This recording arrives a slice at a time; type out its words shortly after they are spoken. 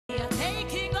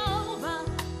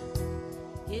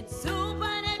It's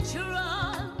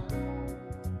supernatural.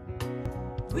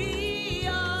 We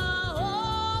are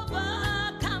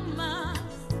overcomers.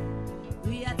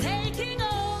 We are taking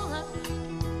over.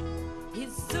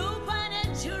 It's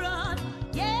supernatural.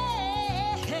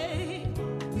 Yeah.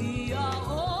 We are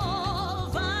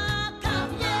overcomers.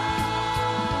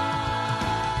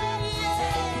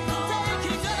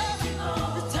 Taking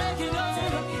over.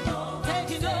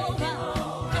 Taking over.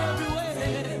 Everywhere.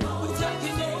 We're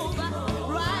taking over.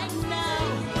 Right now.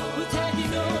 We're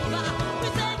taking over.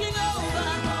 We're taking over.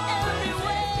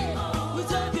 Everywhere. We're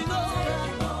taking over.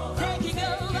 Taking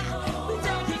over. We're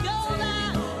taking over.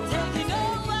 Taking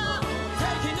over.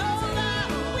 Taking over.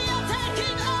 We are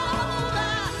taking over.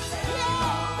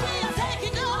 Yeah, we are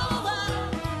taking over.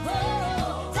 Oh,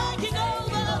 taking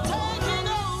over. Taking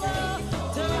over.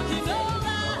 Taking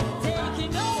over.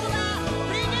 Taking over.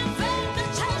 Bringing back the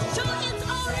church to its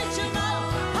original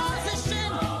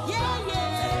position. Yeah,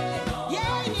 yeah.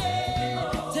 Yeah,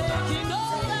 yeah. Taking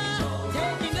over.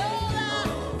 Taking over.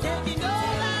 Taking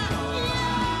over.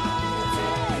 Yeah.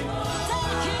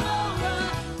 Taking over.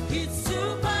 It's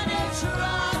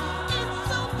supernatural. It's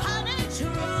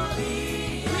supernatural. We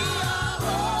are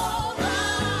over.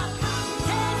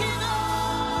 Taking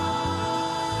over.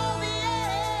 Yeah.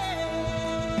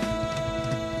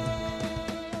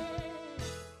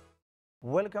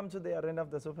 Welcome to the arena of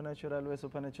the supernatural, where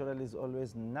supernatural is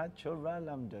always natural.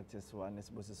 I'm Dr. Suoane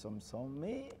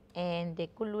Msomi. And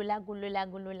Gulula,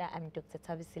 I'm Dr.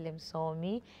 Suoane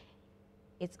Msomi.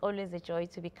 It's always a joy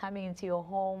to be coming into your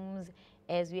homes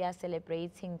as we are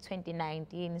celebrating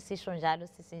 2019. Sisho njalo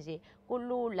sisinje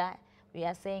kulula. We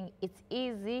are saying it's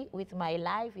easy with my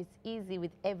life, it's easy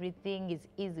with everything, it's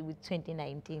easy with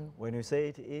 2019. When you say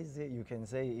it easy, you can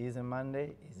say easy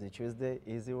Monday, easy Tuesday,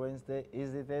 easy Wednesday,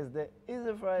 easy Thursday,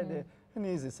 easy Friday, and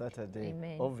easy Saturday.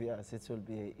 Amen. Obvious, it will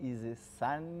be an easy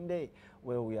Sunday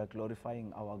where we are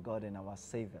glorifying our God and our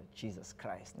Savior, Jesus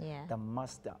Christ, Yeah. the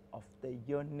Master of the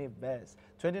universe.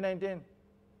 2019,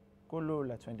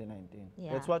 kulula 2019.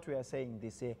 Yeah. That's what we are saying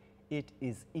this year. It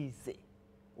is easy.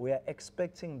 We are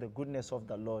expecting the goodness of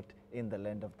the Lord in the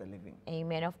land of the living.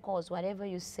 Amen. Of course, whatever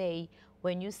you say,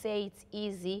 when you say it's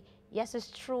easy, yes, it's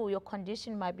true. Your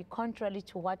condition might be contrary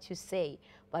to what you say.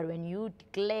 But when you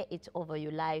declare it over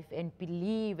your life and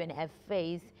believe and have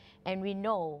faith, and we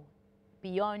know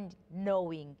beyond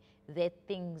knowing that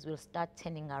things will start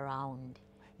turning around.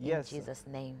 Yes. In Jesus'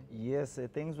 name. Yes,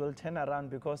 things will turn around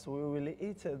because we will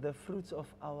eat the fruits of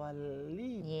our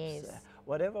lips. Yes.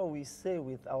 Whatever we say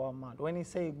with our mouth. When you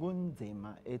say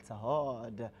gunzima, it's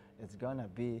hard. It's gonna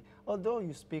be. Although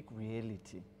you speak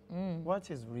reality.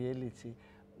 What is reality?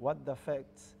 What the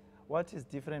facts? What is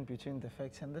different between the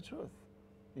facts and the truth?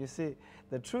 You see,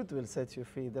 the truth will set you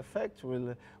free. The fact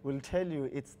will tell you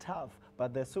it's tough,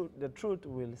 but the truth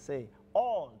will say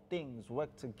all things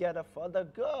work together for the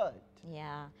good.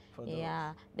 Yeah, For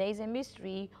yeah. There is a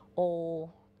mystery, or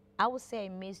I would say a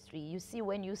mystery. You see,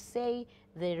 when you say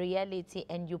the reality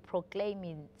and you proclaim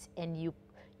it and you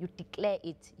declare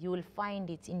it, you will find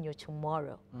it in your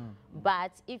tomorrow.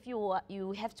 But if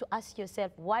you have to ask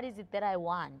yourself, what is it that I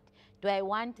want? Do I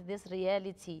want this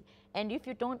reality? And if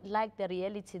you don't like the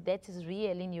reality that is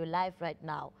real in your life right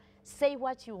now, say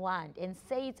what you want and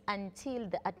say it until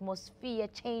the atmosphere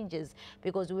changes.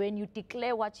 Because when you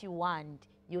declare what you want,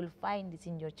 you'll find it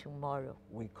in your tomorrow.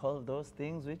 We call those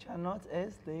things which are not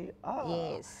as they are.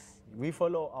 Yes. We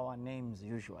follow our names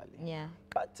usually. Yeah.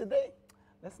 But today,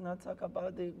 let's not talk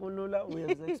about the Ugulula. We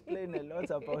have explained a lot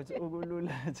about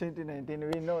Ugulula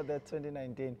 2019. We know that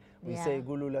 2019, we say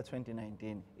Ugulula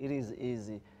 2019. It is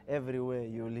easy. Everywhere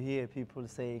you'll hear people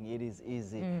saying it is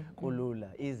easy. Ugulula,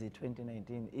 easy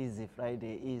 2019, easy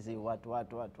Friday, easy what.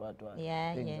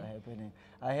 Yeah, Things yeah. are happening.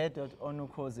 I heard that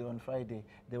Onukozi on Friday,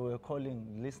 they were calling,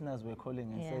 listeners were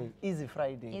calling and saying, easy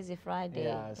Friday. Easy Friday.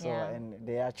 Yeah, so, and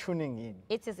they are tuning in.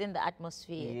 It is in the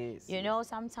atmosphere. Yes, you know,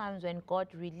 sometimes when God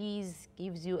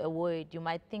gives you a word, you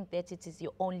might think that it is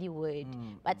your only word.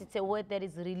 But it's a word that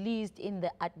is released in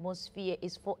the atmosphere.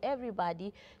 It's for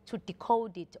everybody to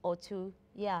decode it or to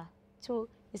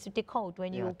decode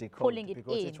when you're pulling it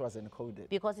because in. it was encoded.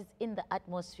 Because it's in the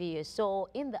atmosphere. So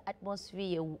in the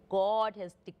atmosphere, God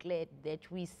has declared that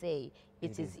we say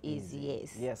it is easy.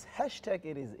 Yes. Yes. Hashtag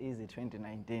it is easy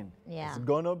 2019. Yeah. It's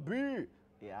gonna be.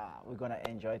 Yeah, we're gonna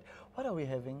enjoy it. What are we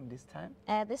having this time?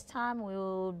 This time we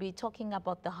will be talking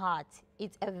about the heart.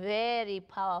 It's a very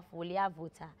powerful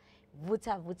yavuta.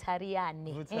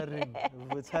 vutariane. Vutaring.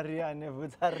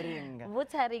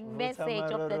 Vutaring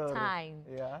message of the Vutamarororo. time.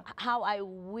 Yeah. How I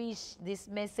wish this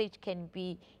message can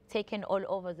be taken all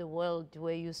over the world,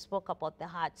 where you spoke about the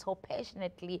heart so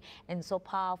passionately and so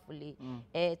powerfully,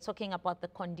 talking about the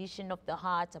condition of the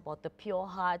heart, about the pure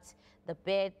heart, the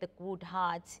bad, the good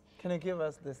heart. Can you give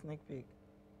us the sneak peek?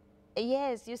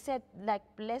 Yes, you said like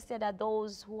blessed are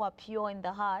those who are pure in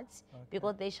the heart,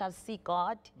 because they shall see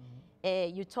God.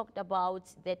 You talked about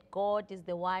that God is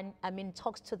the one,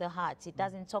 talks to the heart. He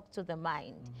doesn't talk to the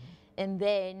mind. And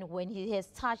then when he has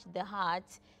touched the heart,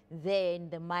 then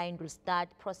the mind will start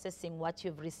processing what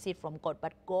you've received from God.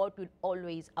 But God will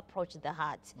always approach the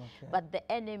heart. But the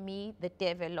enemy, the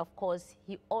devil, of course,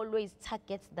 he always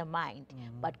targets the mind,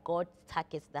 but God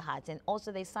targets the heart. And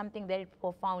also there's something very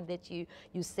profound that you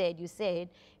said. You said,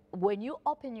 when you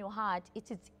open your heart,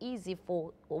 it is easy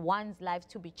for one's life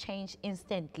to be changed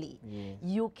instantly. Yes.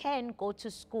 You can go to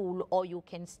school or you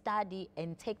can study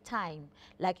and take time,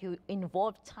 like you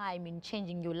involve time in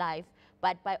changing your life.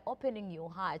 But by opening your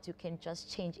heart, you can just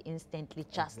change instantly,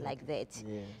 just like that.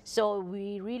 Yes. So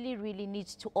we really, really need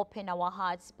to open our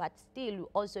hearts, but still we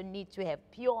also need to have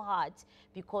pure hearts,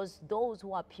 because those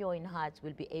who are pure in heart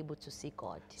will be able to see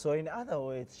God. So in other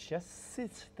words, just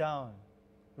sit down,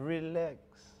 relax.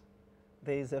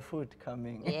 There is a food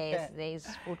coming. Yes, there is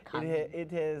food coming.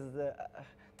 It has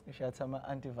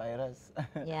antivirus.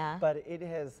 Yeah. But it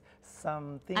has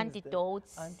some things.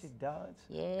 Antidotes. Antidotes.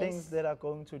 Yes. Things that are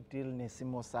going to deal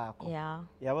nesimo sakho. Yeah.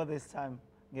 Yeah, but this time,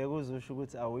 ngeke uzusho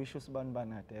ukuthi awisho usibani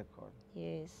bani kade ekhona.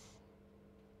 Yes.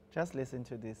 Just listen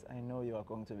to this. I know you are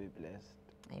going to be blessed.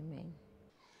 Amen.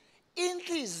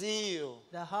 Inhliziyo.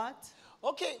 The heart.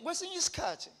 Okay, kwesinye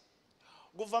isikhathi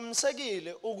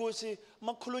kuvamsekile ukuthi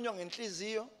makukhulunywa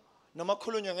ngenhliziyo noma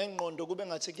kukhulunywa ngengqondo kube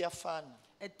ngathi kuyafana.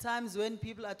 At times when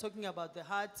people are talking about the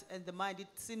heart and the mind, it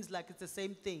seems like it's the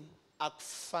same thing.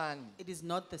 Akufani. It is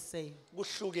not the same.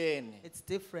 Kuhlukene. It's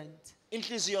different.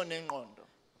 Inhliziyo nengqondo.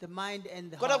 The mind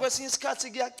and the Kodwa heart. kwesinye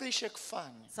isikhathi kuyacishe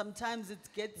kufane. Sometimes it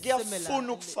gets Kuyafuna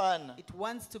similar. ukufana. It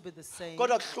wants to be the same.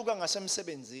 Kodwa kuhluka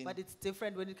ngasemsebenzini. But it's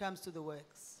different when it comes to the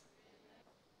works.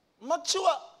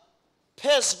 Makuthiwa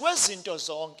phezu kwezinto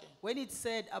zonke, When it's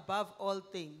said above all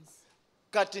things,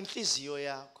 gada inhliziyo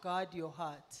yakho. guard your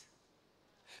heart.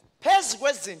 Phezu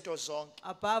kwezinto zonke,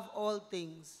 Above all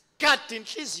things, gada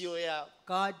inhliziyo yakho.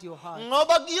 guard your heart.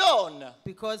 Ngoba kuyona,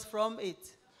 Because from it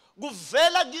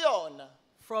kuvela kuyona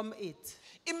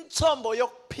imithombo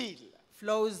yokuphila.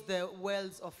 flows the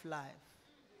wells of life.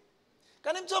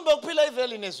 Kanti imithombo yokuphila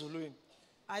ivela inezulwini.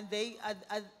 And they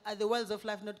are the wells of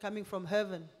life not coming from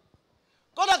heaven,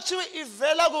 Kodwa kuthiwa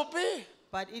ivela kuphi?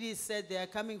 but it is said they are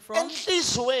coming from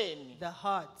Enhlizweni. the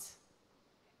heart.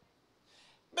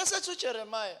 Bese uthi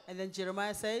uJeremiah, And then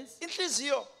Jeremiah says,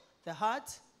 inhliziyo the heart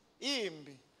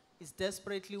imbi. is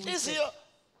desperately wicked. Inhliziyo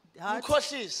The heart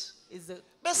umkhohlisi. is a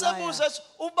Bese liar. buza ethi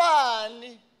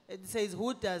ubani It says,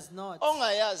 who does not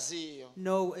ongayaziyo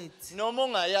know it? noma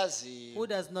ongayaziyo? Who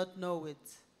does not know it?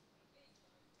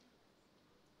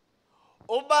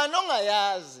 Ubani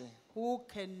ongayazi? Who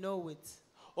can know it?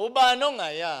 Ubani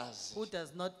ongayazi? Who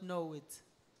does not know it?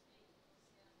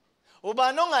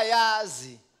 Ubani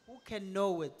ongayazi? Who can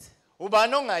know it?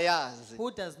 Ubani ongayazi?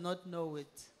 Who does not know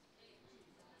it?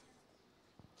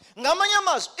 Ngamanye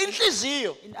amazwi,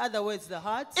 inhliziyo In other words, the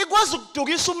heart ikwazi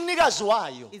ukudukisa umnikazi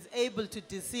wayo. is able to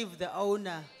deceive the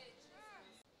owner.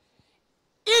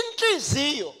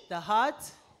 Inhliziyo The heart,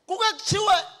 kuke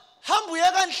kuthiwe hamba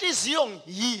uyeka inhliziyo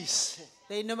ngiyise.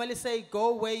 they normally say,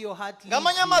 go where your heart leads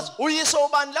Ngamanye amazwi, you. uyise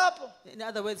ubani lapho? In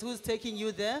other words, who's taking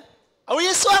you there?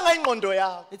 Awuyiswanga ingqondo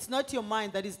yakho. It's not your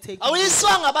mind that is taking you.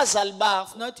 Awuyiswanga abazali It's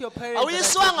bakho. not your parents that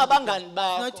Awuyiswanga are taking abangani you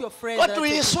there. It's not your bakho. friends that Kodwa are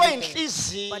uyiswe taking you there.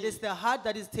 inhliziyo. But it's the heart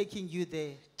that is taking you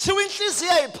there. Thiwa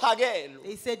inhliziyo ayiphakelwe.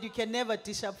 They said you can never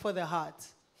dish up for the heart.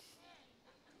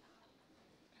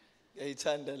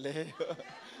 Ngiyayithanda leyo.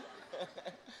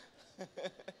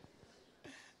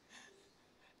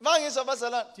 Mangizwa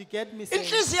abazalwane. Do you get me saying?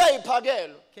 Inhliziyo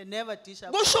ayiphakelwe. Can never dish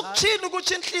up Kusho for the heart. ukuthini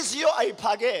ukuthi inhliziyo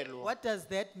ayiphakelwe? What does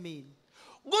that mean?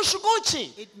 Kusho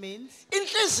ukuthi It means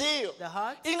inhliziyo the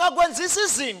heart ingakwenzisa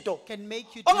izinto can make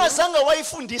you do ongazange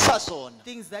wayifundisa zona.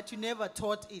 things that you never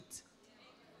taught it.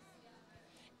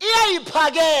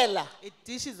 Iyayiphakela. It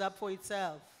dishes up for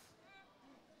itself.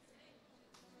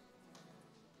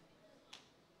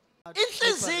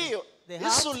 Inhliziyo The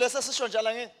heart, isizulu lesisho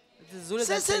njalo ngeke. the Zulu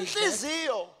that says that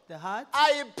Sesinhliziyo the heart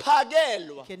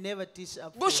ayiphakelwa. can never dish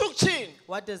up for Kusho it. ukuthini?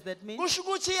 What does that mean? Kusho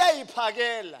ukuthi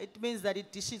iyayiphakela. It means that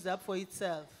it dishes up for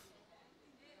itself.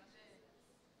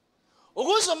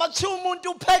 Ukuze makuthiwa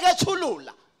umuntu upheke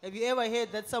ethulula. Have you ever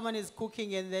heard that someone is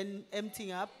cooking and then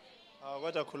emptying up?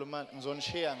 Kodwa khuluma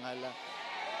ngizonishiya ngala.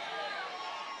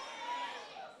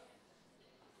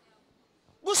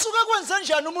 Kusuka kwenze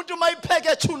njani umuntu mayipheke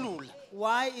ethulula?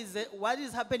 What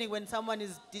is happening when someone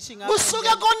is dishing up?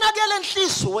 Kusuka konakele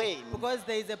enhlizweni. Because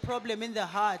there is a problem in the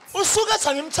heart. Usuka ethi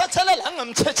angimthethelele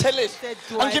angamthetheleli. Said,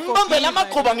 do I Angimbambele forgive?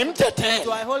 amagquba Do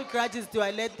ngimdedele. I hold grudges? Do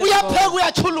I let them Uyapheka go?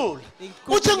 uyathulula. They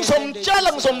cook Uthi and then they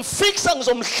ngizomtshela dish it up. ngizomfixa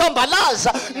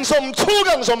ngizomhlambalaza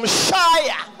ngizomthuka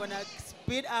ngizomshaya. I'm going to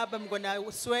speed up. I'm going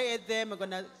to swear at them. I'm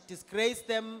going to disgrace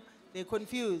them. They're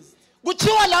confused.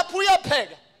 Kuthiwa lapho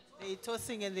uyapheka They're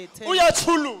tossing and they're turning.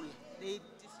 uyathulula. They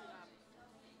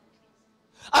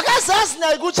Akazazi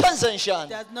naye ukuthi enze njani.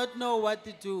 does not know what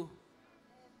to do.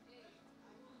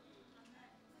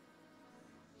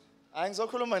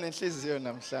 Angizokhuluma nenhliziyo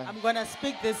namhlanje. I'm going to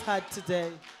speak this heart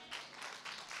today.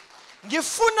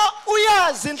 Ngifuna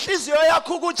uyazi inhliziyo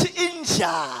yakho ukuthi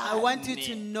I want you to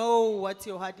injani. know what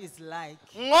your heart is like.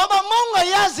 Ngoba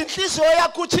mongayazi inhliziyo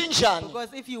yakho ukuthi injani,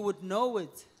 Because if you would know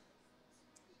it,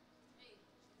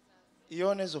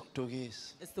 iyona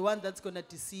ezokudukisa. it's the one that's going to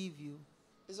deceive you.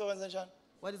 Izokwenza njani?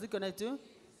 What is it going to do?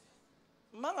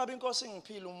 Mangabe inkosi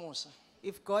ngiphila umusa,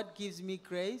 If God gives me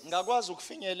grace ngakwazi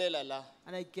ukufinyelela la,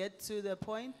 and I get to the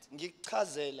point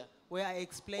ngikuchazela where I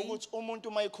explain ukuthi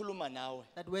umuntu mayikhuluma nawe,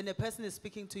 that when a person is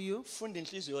speaking to you, funda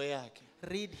inhliziyo yakhe.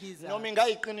 read his Noma heart.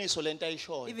 ingayiqiniso lento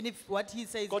ayishoyo, Even if what he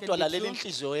says kodwa can lalela be true,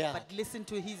 inhliziyo yakhe. but listen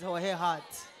to his or her heart.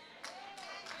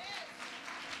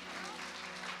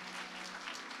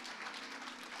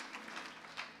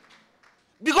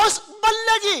 Because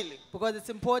kubalulekile. Because it's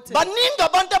important. Baningi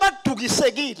abantu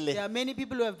abadukisekile There are many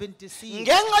people who have been deceived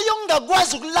ngenxa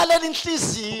yokungakwazi ukulalela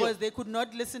inhliziyo because they could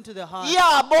not listen to the heart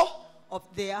yabo of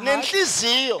their heart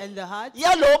nenhliziyo and the heart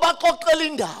yalowo baqoqela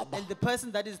indaba. and the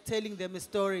person that is telling them a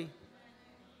story.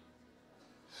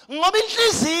 Ngoba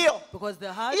inhliziyo Because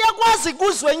the heart iyakwazi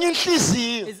kuzwa enye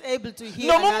inhliziyo is able to hear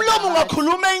noma another umlomo heart.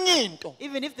 ungakhuluma enye into.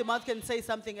 Even if the mouth can say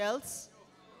something else.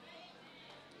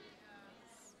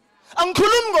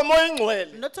 Angikhulumi ngomoya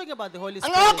engcwele, I'm not talking about the Holy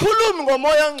Spirit. angakhulumi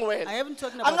ngomoya I engcwele, haven't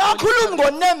talking about the Holy angakhulumi Spirit.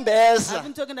 I ngonembeza,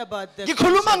 haven't talking about the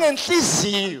ngikhuluma conscience.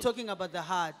 I'm ngenhliziyo. talking about the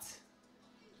heart.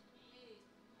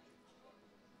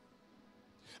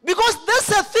 Because that's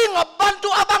a thing abantu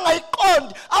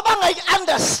abangayiqondi,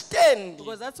 abangayi-understand.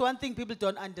 Because that's one thing people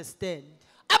don't understand.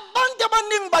 Abantu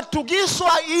abaningi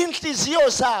badukiswa inhliziyo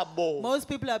zabo. Most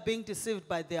people are being deceived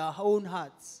by their own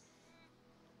hearts.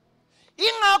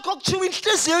 Ingakho kuthiwa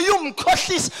inhliziyo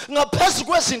yumkhohlisi ngaphezu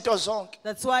kwezinto zonke.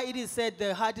 That's why it is said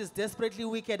the heart is desperately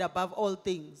wicked above all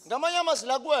things. Ngamanye amazwi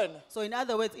la kuwena So in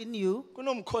other words, in you,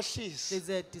 kunomkhohlisi. there's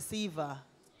a deceiver.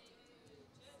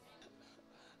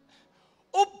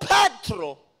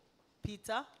 uPetro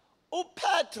Peter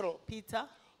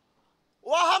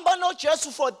wahamba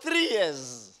noJesu for 3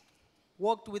 years.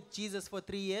 walked with Jesus for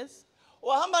 3 years.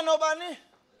 Wahamba nobani?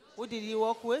 Who did he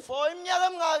walk with? For iminyaka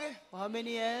emingaki? For how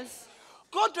many years?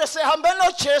 Kodwa sehambe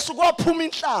noJesu kwaphuma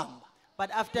inhlamba.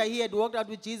 But after he had walked out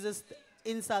with Jesus,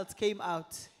 insults came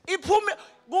out. Kuphuma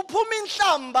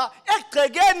inhlamba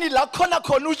egcekeni la khona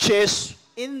uJesu.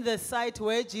 In the site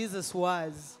where Jesus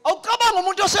was. Awucabanga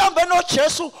umuntu osehambe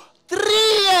noJesu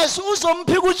 3 years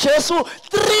uzomphika uJesu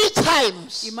 3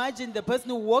 times. Imagine the person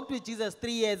who walked with Jesus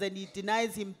 3 years and he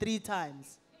denies him 3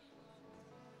 times.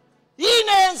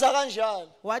 Yini enza kanjalo?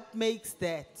 What makes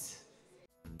that?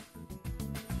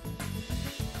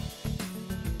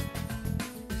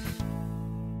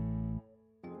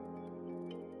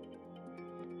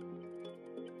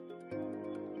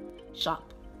 Shop.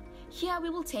 Here we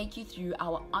will take you through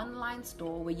our online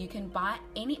store where you can buy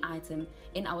any item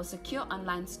in our secure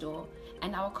online store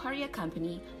and our courier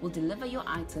company will deliver your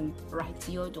item right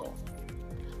to your door.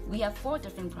 We have 4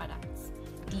 different products: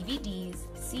 DVDs,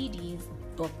 CDs,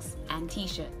 books and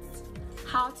t-shirts.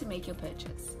 How to make your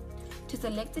purchase. To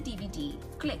select a DVD,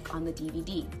 click on the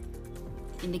DVD.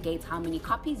 Indicate how many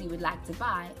copies you would like to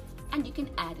buy and you can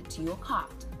add it to your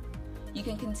cart. You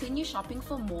can continue shopping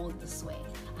for more this way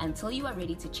until you are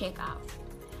ready to check out,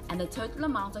 and the total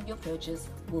amount of your purchase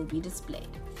will be displayed.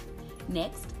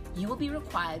 Next, you will be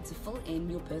required to fill in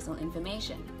your personal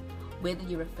information, whether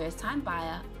you're a first-time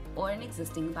buyer or an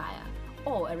existing buyer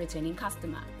or a returning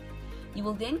customer. You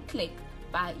will then click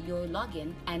by your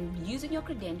login and using your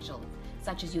credentials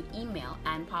such as your email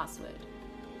and password.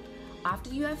 After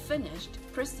you have finished,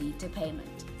 proceed to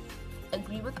payment.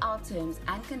 Agree with our terms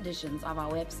and conditions of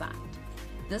our website.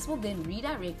 This will then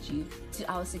redirect you to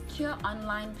our secure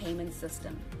online payment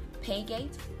system,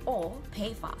 Paygate or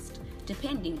PayFast,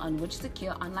 depending on which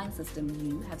secure online system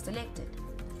you have selected.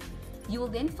 You will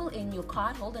then fill in your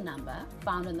card holder number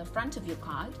found on the front of your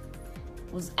card,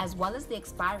 as well as the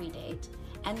expiry date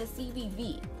and the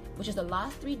CVV, which is the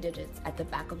last 3 digits at the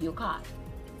back of your card.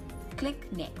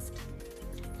 Click Next.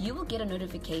 You will get a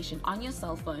notification on your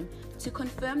cell phone to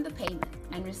confirm the payment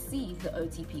and receive the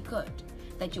OTP code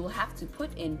that you will have to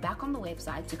put in back on the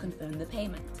website to confirm the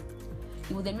payment.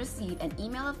 You will then receive an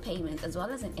email of payment as well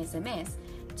as an SMS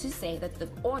to say that the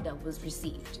order was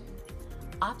received.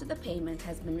 After the payment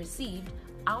has been received,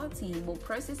 our team will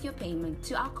process your payment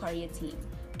to our courier team,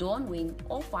 Dawn Wing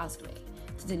or Fastway,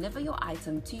 to deliver your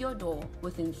item to your door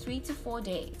within 3 to 4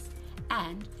 days,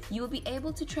 and you will be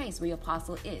able to trace where your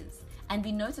parcel is and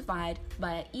be notified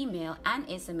via email and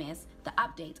SMS the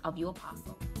update of your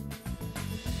parcel.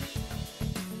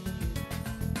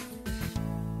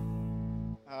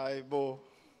 Hayibo.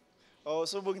 Oh,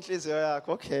 so inhliziyo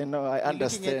yakho. Okay, no, I You're looking at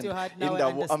understand. your heart now, I Indawo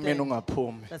understand. amen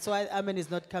ungaphumi. That's why Amen is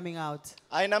not coming out.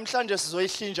 Hayi namhlanje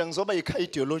sizoyihlinja ngizoba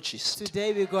i-cardiologist.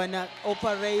 Today we're gonna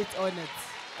operate on it.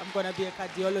 I'm gonna be a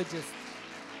cardiologist.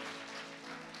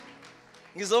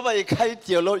 Ngizoba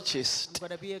i-cardiologist. I'm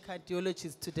gonna be a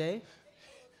cardiologist today.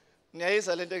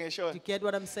 Niyayizwa lento engishoyo? You get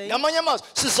what I'm saying? Ngamanye amazwi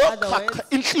sizokhakha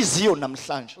inhliziyo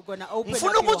namhlanje. We're gonna open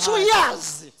Ngifuna up your ukuthi heart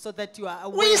uyazi so that you are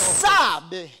aware of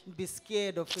uyisabe it. Be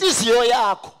scared of it. inhliziyo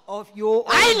yakho. Of your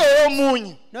Hayi own, leyo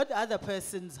munye. not the other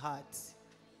person's heart.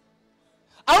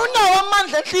 Awunawo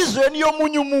amandla enhliziyweni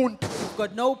yomunye umuntu. You've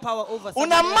got no power over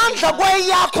somebody else's Unamandla heart.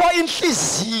 kweyakho You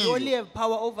inhliziyo. only have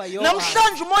power over your heart.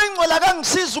 Namhlanje umoya ingcwele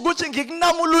akangisiza ukuthi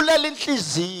ngikunamululela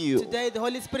inhliziyo. Today, the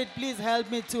Holy Spirit, please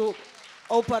help me to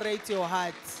operate your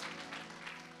heart.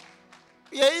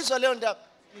 Uyayizwa leyo ndaba?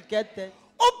 You get that?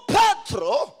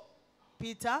 uPetro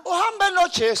Peter uhambe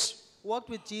noJesu. walked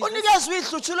with Jesus, Unikezwe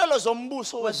ihluthulelo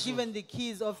zombuso was wezulu. given the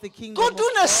keys of the kingdom of Kodwa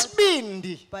God,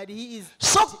 unesibindi but he is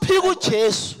sokuphika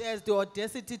uJesu. he has the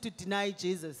audacity to deny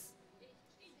Jesus.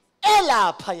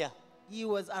 Elapha ya. He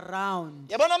was around.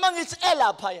 Yabona mangithi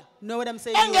elapha ya. Know what I'm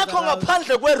saying? He was, Engekho around.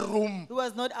 ngaphandle kweroom. He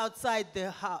was not outside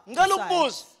the house. Ngicela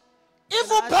ukubuza. If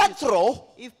Can I ask you, uPetro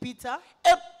if Peter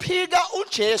ephika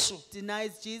uJesu,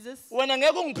 denies Jesus, wena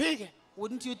ngeke ungiphike?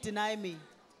 wouldn't you deny me?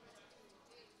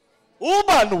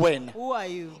 Ubani wena? Who are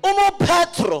you? Uma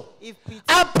uPetro If Peter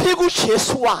aphika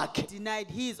uJesu wakhe, denied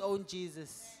his own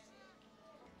Jesus.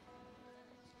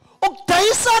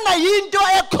 ukudayisana yinto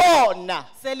ekhona.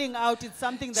 Selling out is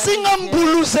something that is there.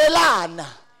 Singambuluzelana.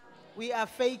 We are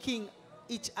faking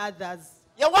each other's.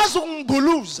 Yakwazi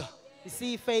ukungibuluza. You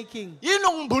see, faking. Yini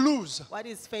ungibuluza? What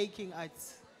is faking at?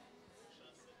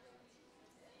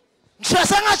 Ngisho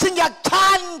sengathi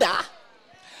ngiyakuthanda.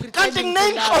 Kanti Pretending to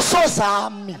nginenhloso love,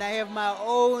 zami. and I have my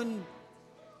own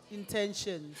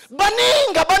intentions.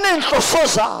 Baningi abanenhloso There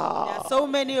zabo. are so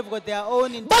many who've got their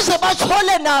own intentions. Baze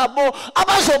bathole nabo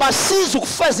abazobasiza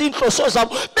ukufeza inhloso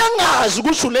zabo bengazi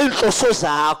ukuthi unenhloso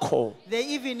zakho. They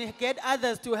even get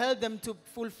others to help them to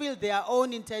fulfill their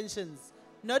own intentions,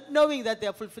 not knowing that they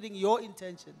are fulfilling your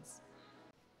intentions.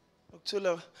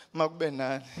 Ukuthula makube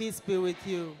nani. Peace be with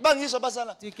you. Bangizwa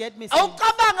bazala. Do you get me? Saying?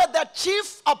 Awucabanga the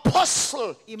chief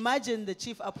apostle Imagine the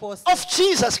chief apostle of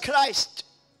Jesus Christ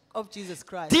of Jesus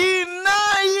Christ.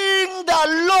 denying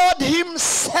the Lord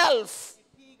himself.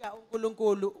 Phika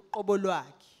uNkulunkulu uqobo lwakhe.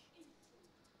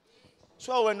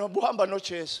 So wena ubuhamba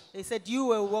noJesu. They said you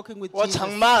were walking with Wathi Jesus.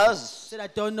 angimazi. Said I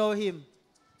don't know him.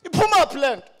 Iphuma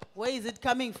plan. Where is it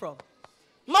coming from?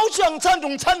 Mawuthi uyangithanda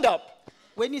ungithanda.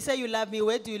 When you say you love me,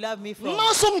 where do you love me from?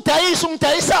 Masungidayisa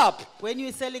ungidayisa. When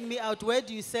you're selling me out, where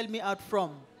do you sell me out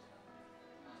from?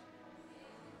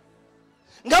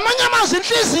 Ngamanye amazwi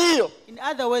inhliziyo In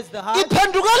other words, the heart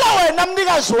iphendukela wena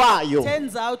mnikazi wayo.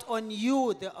 turns out on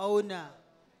you, the owner.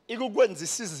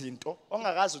 Ikukwenzisa izinto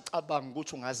ongakazi ucabanga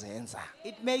ukuthi ungazenza.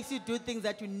 It makes you do things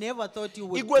that you never thought you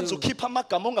would Ikwenza do. ukhipha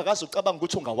amagama ongakazi ucabanga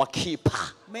ukuthi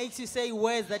ungawakhipha. Makes you say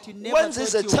words that you never Wenza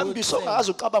thought you would izethembiso say.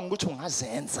 ongakazi ucabanga ukuthi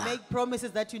ungazenza. Make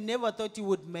promises that you never thought you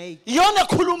would make. Iyona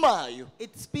ekhulumayo.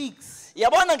 It speaks.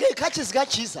 Yabona ngezikhathi zika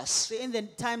Jesus. So in the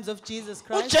times of Jesus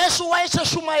Christ, uJesu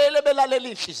wayeseshumayele belalela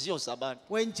inhliziyo zabantu.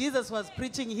 when Jesus was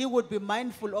preaching, he would be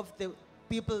mindful of the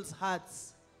people's hearts.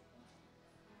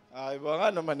 Hayi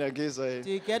banganoma niyakizwa yini.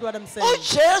 Do you get what I'm saying?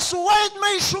 uJesu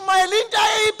wayeshumayela into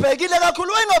ayibhekile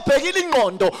kakhulu wayengabhekile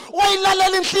ingqondo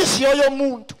wayilalela inhliziyo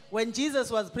yomuntu. When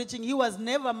Jesus was preaching, he was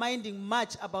never minding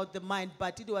much about the mind,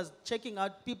 but he was checking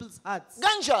out people's hearts.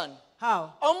 Kanjani?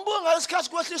 How? Awumbuki ngesikhathi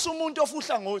kwehlisa umuntu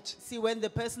ofuhla ngothi See, when the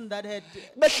person that had,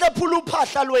 behlephula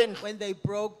uphahla lwendlu. when they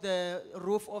broke the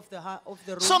roof of the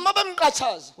So room,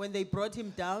 mabemqathaza. when they brought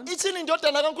him down, Ithini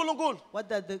indodana kaNkulunkulu? what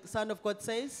did the Son of God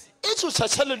says? Ithi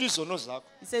uthathelele izono zakho.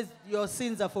 He says, your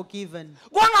sins are forgiven.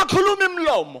 Kwangakhuluma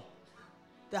imlomo.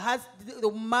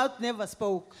 the mouth never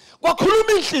spoke,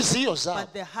 kwakhuluma inhliziyo but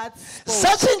zabo the heart spoke.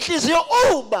 sathi inhliziyo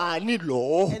ubani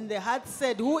lo And the heart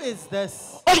said, who is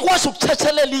this okwazi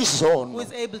ukuthethelela who izono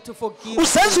is able to forgive?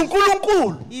 usenza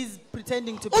uNkulunkulu He's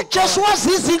pretending to be uJesu God. wazi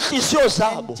izinhliziyo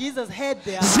zabo And Jesus heard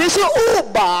their heart, zithi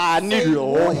ubani saying,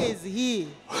 lo who is he?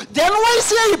 then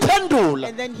wayesiyayiphendula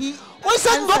And then he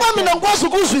wayesethi ngoba answered mina them. ngikwazi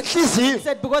ukuzwa He inhliziyo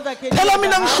said, because I can phela hear the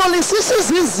mina heart, ngihlolisisa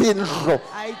izizindlo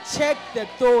I check the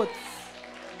thoughts,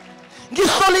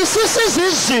 ngihlolisisa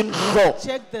izizindlo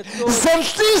check the thoughts of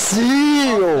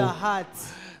zenhliziyo the heart.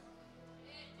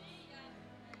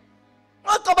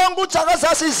 ngicabanga ukuthi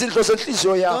akazazi izindlo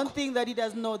zenhliziyo yakho Don't think that he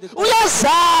doesn't know the thoughts.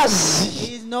 uyazazi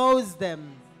He knows them.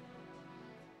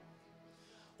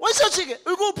 wayesethi-ke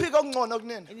ikuphi okungcono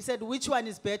kunina And he said, which one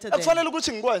is better than ekufanele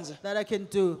ukuthi ngikwenze that I can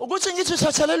do? ukuthi ngithi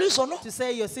uthathelelwa izono To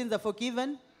say your sins are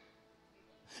forgiven,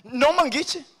 noma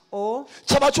ngithi or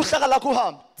thatha uhlaka lakho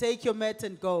uhambe take your mat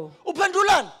and go?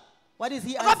 uphendulani What is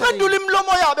he answering? akaphendula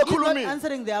imilomo yabo He's not ekhulumile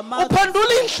answering their mouth.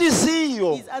 uphendula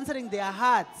inhliziyo He's answering their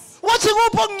hearts. wathi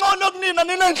kuphi okungcono kunina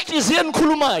ninenhliziyo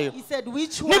enikhulumayo He said,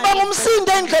 which one? niba is better?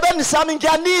 ngumsindo ey'ndlebeni zami You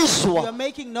ngiyanizwa are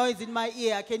making noise in my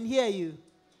ear. I can hear you.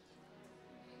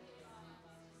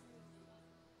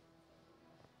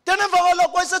 then emva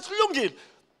kwalokho wayesethi kulungile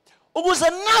ukuze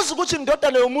nazi ukuthi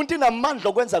indodana yomuntu inamandla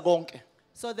okwenza konke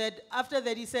So that after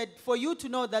that, he said, for you to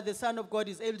know that the Son of God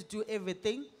is able to do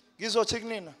everything, ngizothi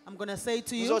kunina I'm going to say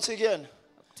to you, ngizothi kuyena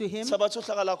to him, thabatha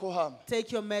uhlaka lakho uhambe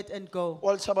take your mat and go.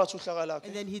 walithabatha uhlaka And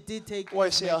lakhe then he did take Why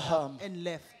his say mat aham? and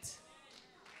left.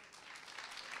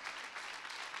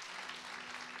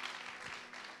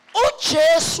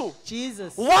 ujesu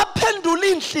Jesus waphendula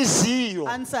inhliziyo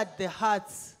answered the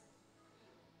hearts.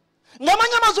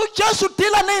 ngamanye amazwi ujesu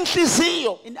udila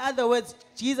ney'nhliziyo In other words,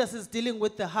 Jesus is dealing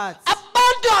with the hearts.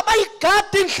 abantu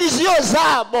abayigada inhliziyo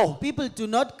zabo People do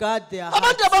not guard their abantu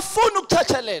hearts. abafuna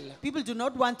ukuthethelela People do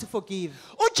not want to forgive.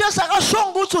 ujesu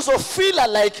akashongo ukuthi uzofila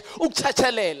like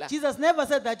ukuthethelela Jesus never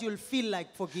said that you'll feel like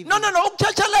forgiving. no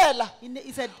ukuthethelela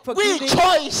He said forgiving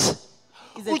kuyi-choice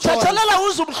is a choice. uthethelela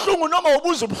uze ubuhlungu noma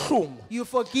ubuze ubuhlungu You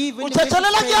forgive even if it's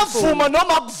uthethelela kuyavuma painful.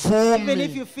 noma Even if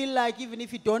akuvumi you feel like, even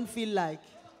if you don't feel like.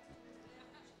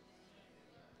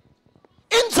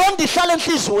 inzondo ihlala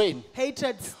enhliziyweni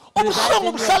Hatred ubuhlungu resides in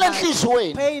your buhlala heart.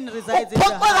 enhliziyweni Pain resides in your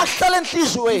ukuphoxeka heart. kuhlala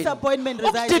enhliziyweni Disappointment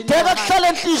resides in your ukudideka heart. kuhlala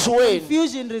enhliziyweni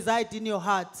Confusion resides in your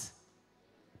heart.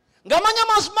 ngamanye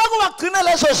amazwi uma kuwagcina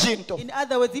lezo zinto In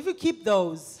other words, if you keep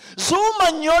those,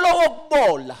 ziwumanyolo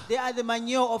wokubola they are the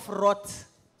manure of rot.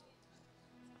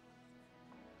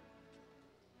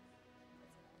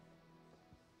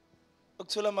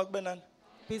 ukuthula makube nani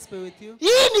Peace be with you.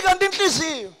 yini kanti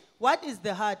inhliziyo What is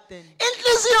the heart then?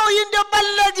 inhliziyo yinto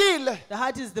ebalulekile The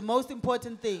heart is the most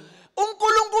important thing.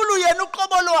 uNkulunkulu yena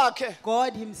uqobo lwakhe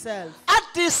God himself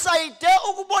adecide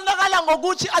ukubonakala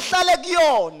ngokuthi ahlale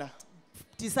kuyona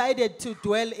decided to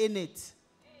dwell in it.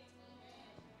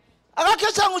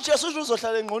 akakhethanga uJesu ukuthi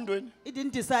uzohlala engqondweni He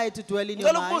didn't decide to dwell in your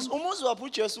ngicela ukubuza mind. umuzi waphi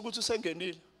uJesu ukuthi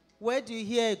usengenile Where do you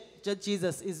hear that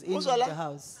Jesus is in Uzwa la? the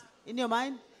house? In your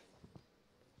mind?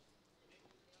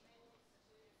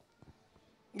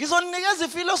 ngizoninikeza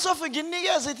iphilosophy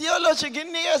nginikeze itheology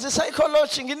nginikeze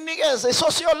psychology nginikeze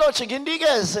sociology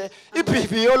nginikeze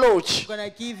ibiology I'm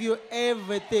going to give you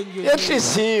everything you need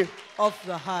yenhliziyo of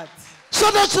the heart.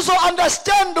 so that you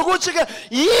understand ukuthi ke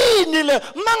yini le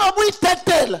mangabe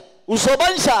uyidedela uzoba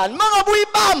njani mangabe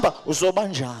uyibamba uzoba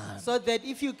njani So that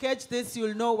if you catch this,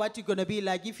 you'll know what you're going to be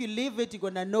like. If you leave it, you're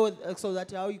going to know so that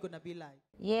how you're going to be like.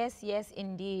 Yes,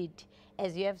 indeed.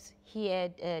 As you have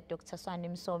heard Dr. Suoane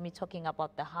Msomi talking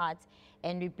about the heart,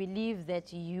 and we believe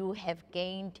that you have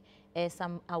gained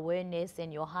some awareness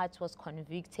and your heart was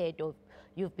convicted, or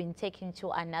you've been taken to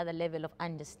another level of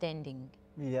understanding.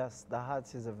 Yes, the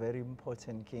heart is a very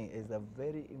important thing. It's a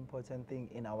very important thing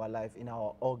in our life, in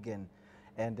our organ.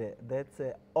 And that's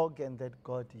an organ that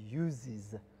God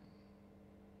uses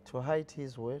to hide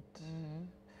his word,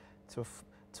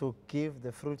 to give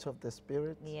the fruit of the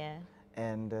Spirit, Yeah.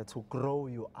 and to grow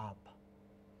you up.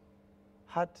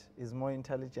 Heart is more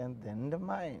intelligent than the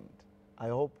mind. I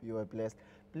hope you are blessed.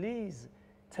 Please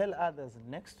tell others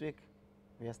next week.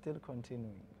 We are still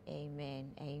continuing.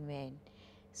 Amen.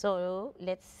 So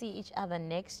let's see each other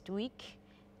next week.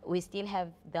 We still have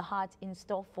the heart in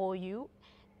store for you.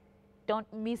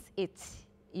 Don't miss it.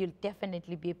 You'll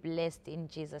definitely be blessed in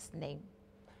Jesus' name.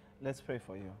 Let's pray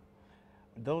for you.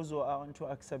 Those who want to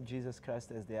accept Jesus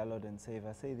Christ as their Lord and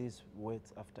Savior, say these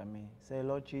words after me. Say,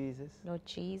 Lord Jesus, Lord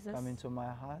Jesus, come into my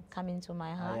heart. come into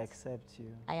my heart. I accept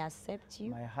you. I accept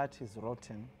you. My heart is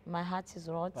rotten, My heart is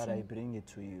rotten, but I bring it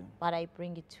to you. but I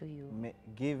bring it to you.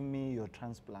 Give me your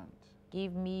transplant.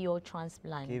 Give me your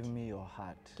transplant. Give me your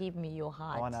heart. Give me your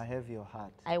I want to heart. have your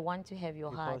heart. I want to have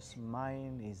your heart. Because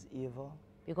mine is evil,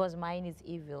 Because mine is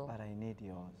evil, but I need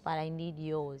yours. but I need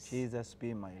yours. Jesus,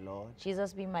 be my Lord.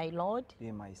 Jesus, be my Lord,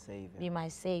 Be my Savior. be my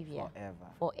Savior Forever.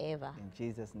 forever. In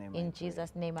Jesus' name I In pray.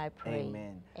 Jesus' name I pray.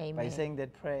 Amen. Amen. By saying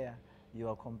that prayer, you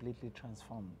are completely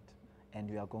transformed and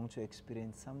you are going to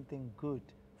experience something good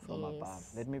from above.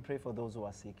 Yes. Let me pray for those who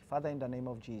are sick. Father, in the name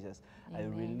of Jesus, I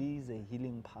Amen. release a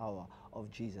healing power of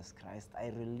Jesus Christ.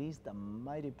 I release the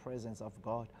mighty presence of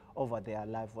God over their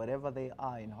life, wherever they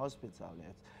are, in hospital,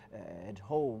 at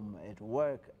home, at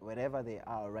work, wherever they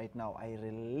are right now. I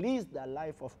release the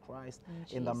life of Christ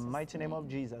in the Jesus' mighty name of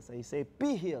name. Jesus. I say,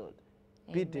 be healed,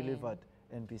 be Amen. delivered,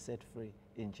 and be set free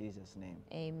in Jesus' name.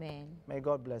 Amen. May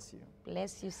God bless you.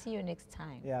 Bless you. See you next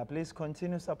time. Yeah, please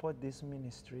continue to support this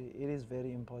ministry. It is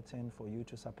very important for you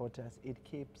to support us. It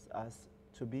keeps us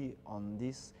to be on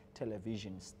this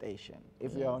television station.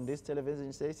 If we are on Yes. this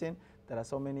television station, there are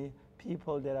so many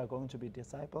people that are going to be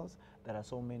disciples. There are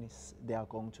so many they are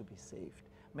going to be saved.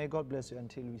 May God bless you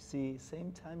until we see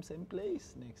same time, same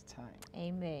place next time.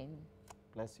 Amen.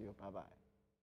 Bless you. Bye-bye.